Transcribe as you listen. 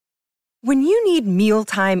When you need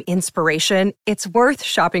mealtime inspiration, it's worth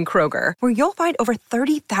shopping Kroger, where you'll find over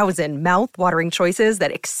 30,000 mouth-watering choices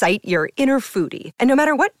that excite your inner foodie. And no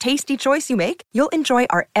matter what tasty choice you make, you'll enjoy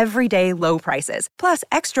our everyday low prices, plus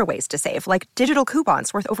extra ways to save, like digital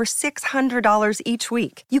coupons worth over $600 each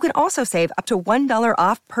week. You can also save up to $1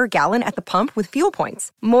 off per gallon at the pump with fuel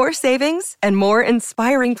points. More savings and more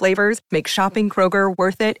inspiring flavors make shopping Kroger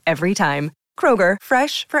worth it every time. Kroger,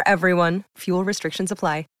 fresh for everyone. Fuel restrictions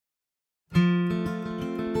apply.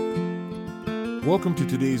 Welcome to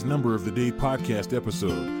today's Number of the Day podcast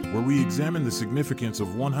episode, where we examine the significance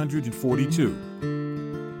of 142.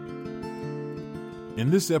 In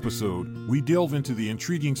this episode, we delve into the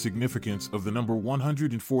intriguing significance of the number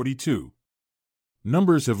 142.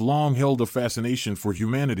 Numbers have long held a fascination for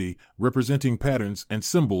humanity, representing patterns and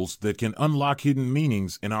symbols that can unlock hidden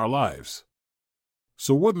meanings in our lives.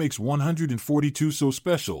 So what makes 142 so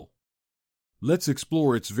special? Let's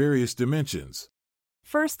explore its various dimensions.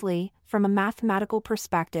 Firstly, from a mathematical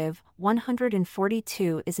perspective,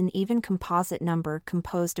 142 is an even composite number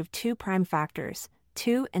composed of two prime factors,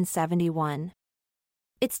 2 and 71.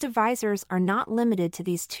 Its divisors are not limited to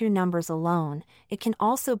these two numbers alone, it can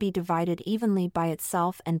also be divided evenly by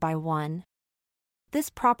itself and by 1. This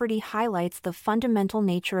property highlights the fundamental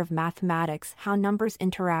nature of mathematics, how numbers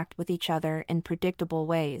interact with each other in predictable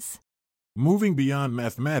ways. Moving beyond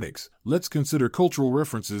mathematics, let's consider cultural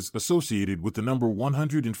references associated with the number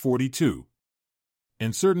 142.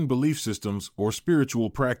 In certain belief systems or spiritual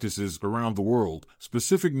practices around the world,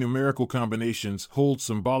 specific numerical combinations hold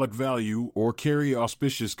symbolic value or carry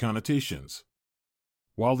auspicious connotations.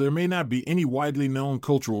 While there may not be any widely known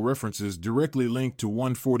cultural references directly linked to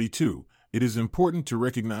 142, it is important to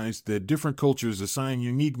recognize that different cultures assign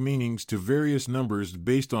unique meanings to various numbers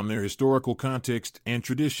based on their historical context and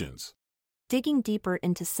traditions. Digging deeper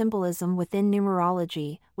into symbolism within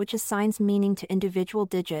numerology, which assigns meaning to individual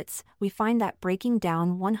digits, we find that breaking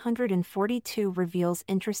down 142 reveals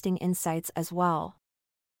interesting insights as well.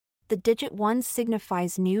 The digit 1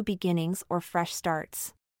 signifies new beginnings or fresh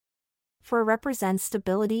starts. 4 represents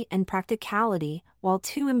stability and practicality, while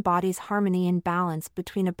 2 embodies harmony and balance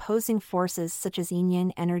between opposing forces such as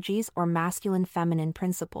yin-yang energies or masculine-feminine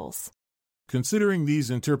principles. Considering these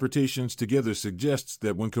interpretations together suggests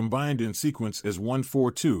that when combined in sequence as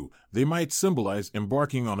 142, they might symbolize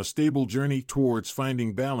embarking on a stable journey towards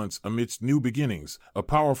finding balance amidst new beginnings, a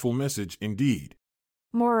powerful message indeed.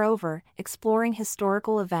 Moreover, exploring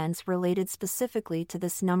historical events related specifically to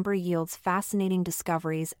this number yields fascinating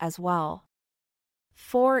discoveries as well.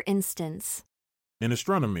 For instance, in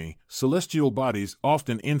astronomy, celestial bodies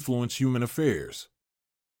often influence human affairs.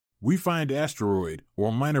 We find asteroid,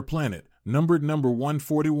 or minor planet, numbered number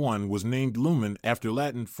 141 was named lumen after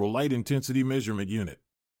Latin for light intensity measurement unit.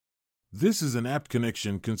 This is an apt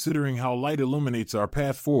connection considering how light illuminates our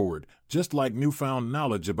path forward, just like newfound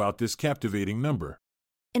knowledge about this captivating number.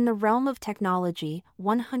 In the realm of technology,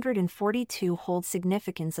 142 holds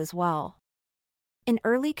significance as well. In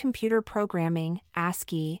early computer programming,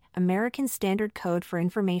 ASCII, American Standard Code for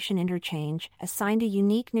Information Interchange, assigned a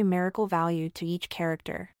unique numerical value to each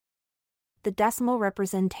character. The decimal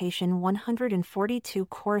representation 142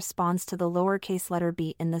 corresponds to the lowercase letter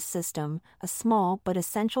b in this system, a small but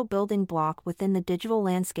essential building block within the digital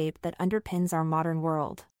landscape that underpins our modern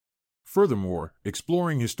world. Furthermore,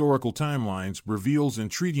 exploring historical timelines reveals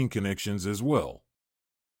intriguing connections as well.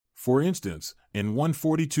 For instance, in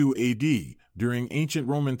 142 AD, during ancient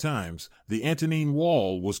Roman times, the Antonine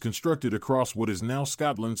Wall was constructed across what is now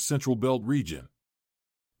Scotland's Central Belt region.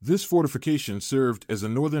 This fortification served as a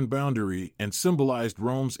northern boundary and symbolized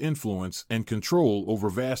Rome's influence and control over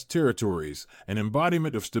vast territories, an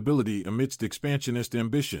embodiment of stability amidst expansionist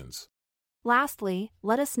ambitions. Lastly,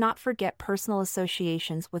 let us not forget personal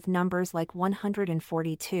associations with numbers like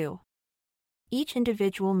 142. Each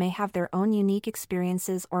individual may have their own unique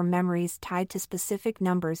experiences or memories tied to specific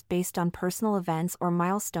numbers based on personal events or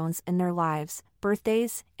milestones in their lives.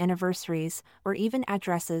 Birthdays, anniversaries, or even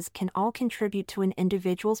addresses can all contribute to an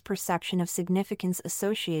individual's perception of significance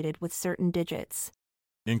associated with certain digits.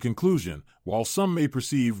 In conclusion, while some may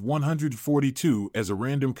perceive 142 as a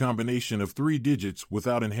random combination of 3 digits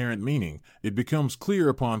without inherent meaning, it becomes clear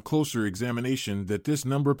upon closer examination that this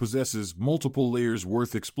number possesses multiple layers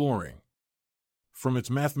worth exploring. From its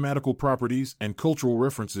mathematical properties and cultural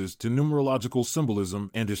references to numerological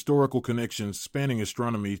symbolism and historical connections spanning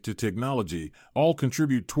astronomy to technology, all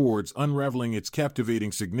contribute towards unraveling its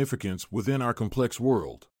captivating significance within our complex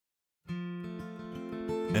world.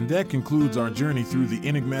 And that concludes our journey through the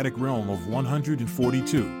enigmatic realm of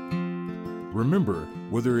 142. Remember,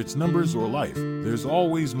 whether it's numbers or life, there's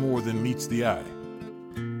always more than meets the eye.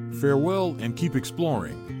 Farewell and keep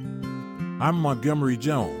exploring. I'm Montgomery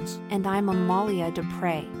Jones. And I'm Amalia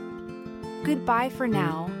Dupre. Goodbye for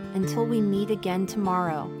now, until we meet again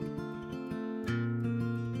tomorrow.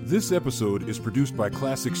 This episode is produced by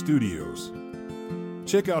Classic Studios.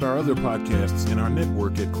 Check out our other podcasts in our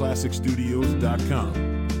network at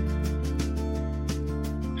classicstudios.com.